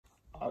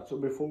Alright, so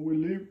before we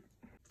leave,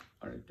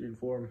 I need to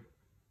inform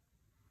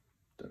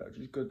that I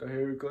just got a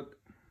haircut.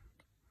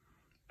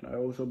 And I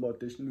also bought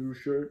this new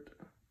shirt.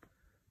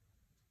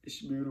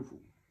 It's beautiful.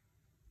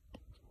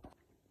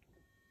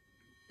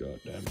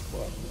 Goddamn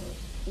fuck, man.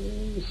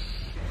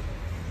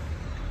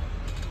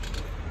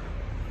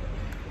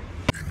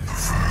 In the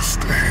first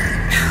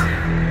age,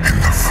 in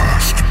the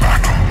first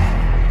battle,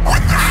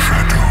 when the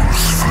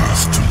shadows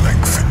first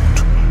lengthened,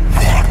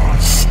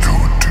 one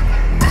stood,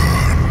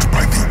 burned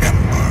by the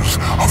embers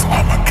of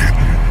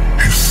Armageddon,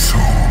 his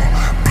soul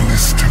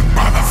blistered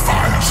by the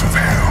fires of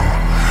hell,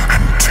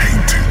 and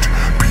tainted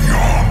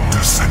beyond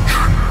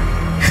ascension.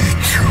 He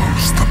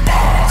chose the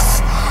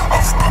path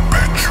of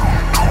perpetual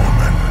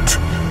torment.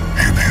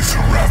 In his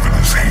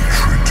ravenous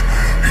hatred,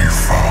 he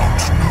found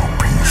no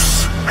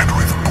peace, and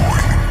with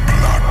boiling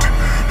blood,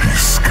 he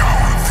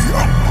scoured the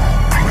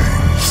unknown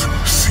plains,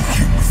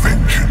 seeking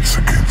vengeance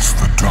against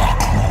the Dark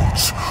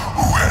Lords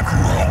who had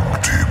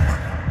wronged him.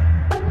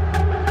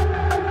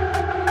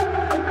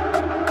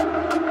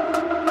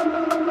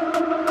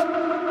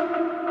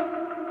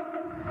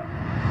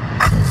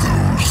 And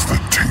those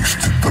that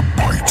tasted the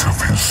bite of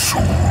his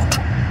sword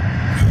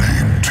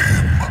named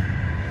him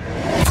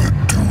the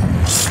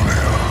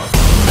Doomslayer.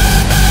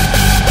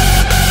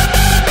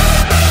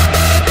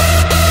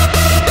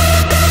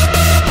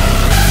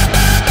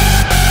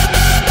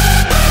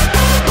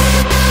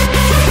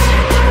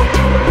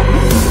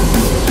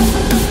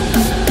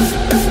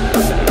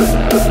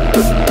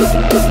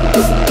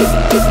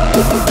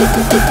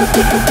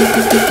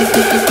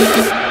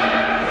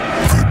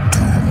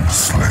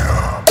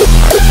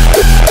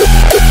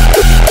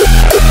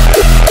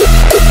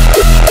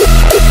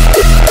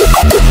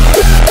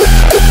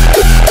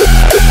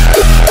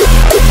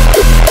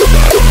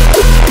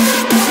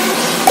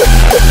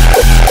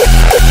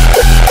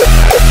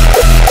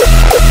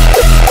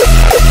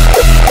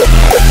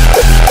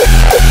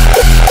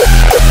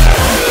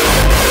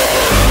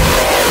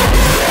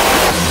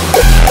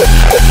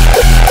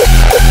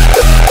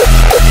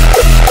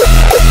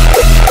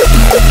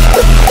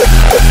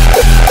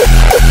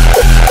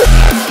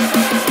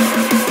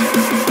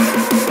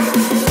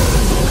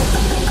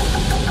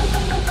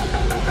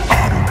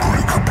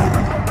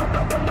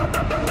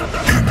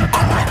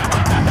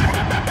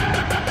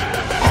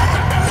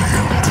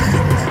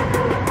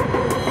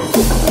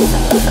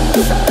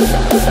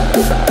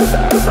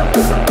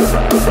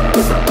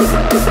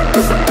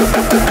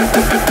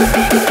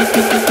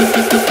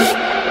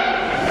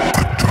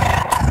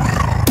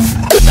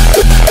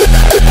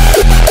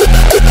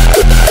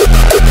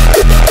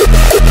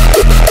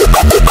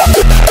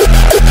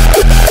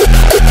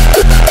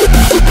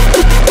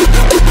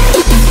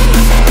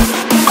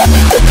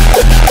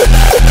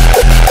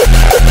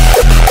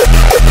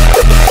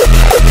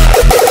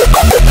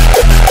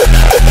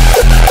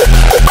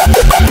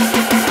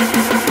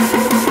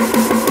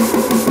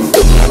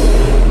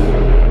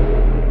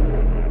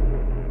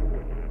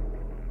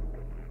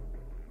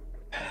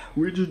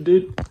 We just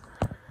did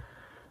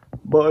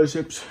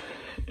biceps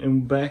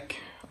and back.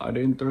 I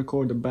didn't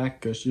record the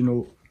back because, you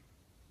know,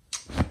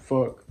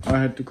 fuck, I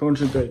had to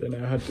concentrate and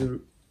I had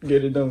to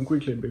get it done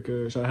quickly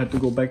because I had to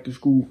go back to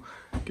school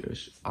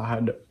because I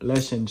had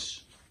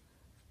lessons.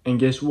 And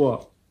guess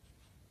what?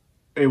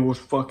 It was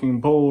fucking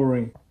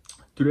boring.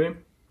 Today,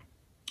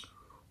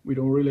 we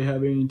don't really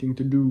have anything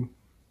to do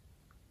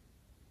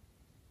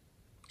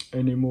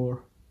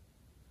anymore.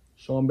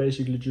 So I'm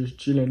basically just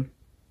chilling.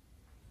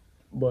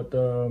 But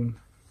I'm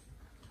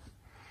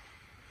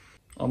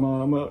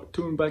gonna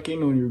tune back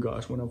in on you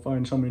guys when I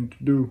find something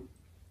to do.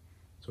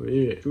 So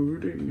yeah.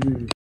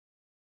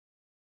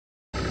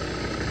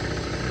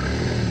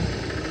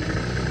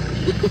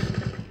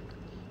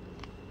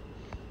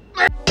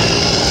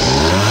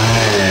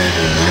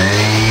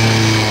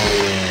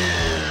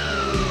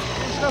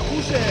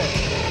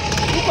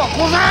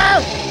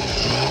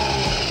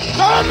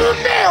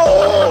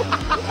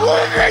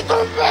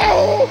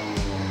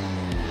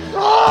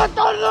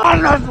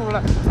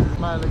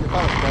 Mä en jotenkin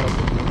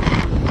tarvitse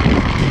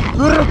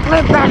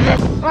Pyrkle tänne!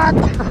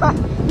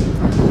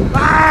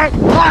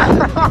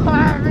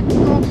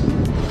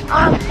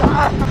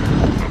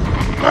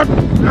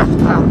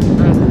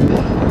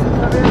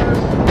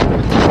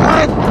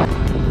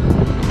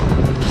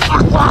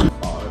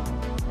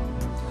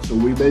 So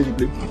we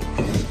basically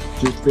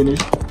just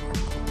finished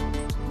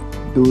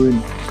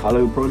doing a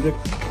little project.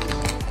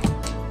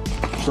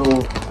 So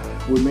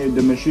we made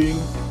the machine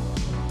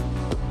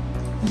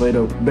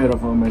better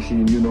of a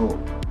machine, you know.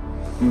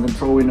 You can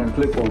throw in a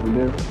clip over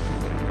there,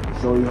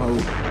 show you how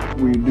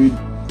we did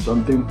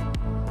something,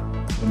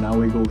 and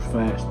now it goes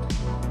fast.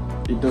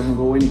 It doesn't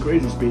go any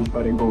crazy speed,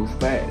 but it goes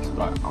fast.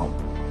 Like,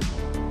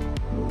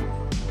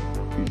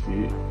 you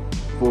see it.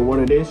 For what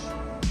it is,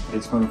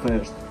 it's kind of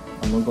fast.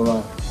 I'm not gonna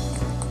lie.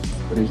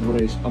 It is what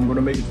it is. I'm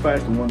gonna make it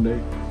faster one day,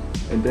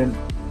 and then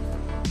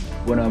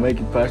when I make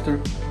it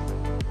faster,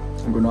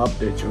 I'm gonna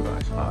update you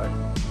guys. Alright.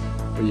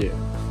 But yeah.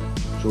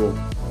 So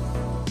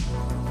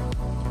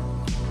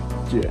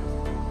yeah.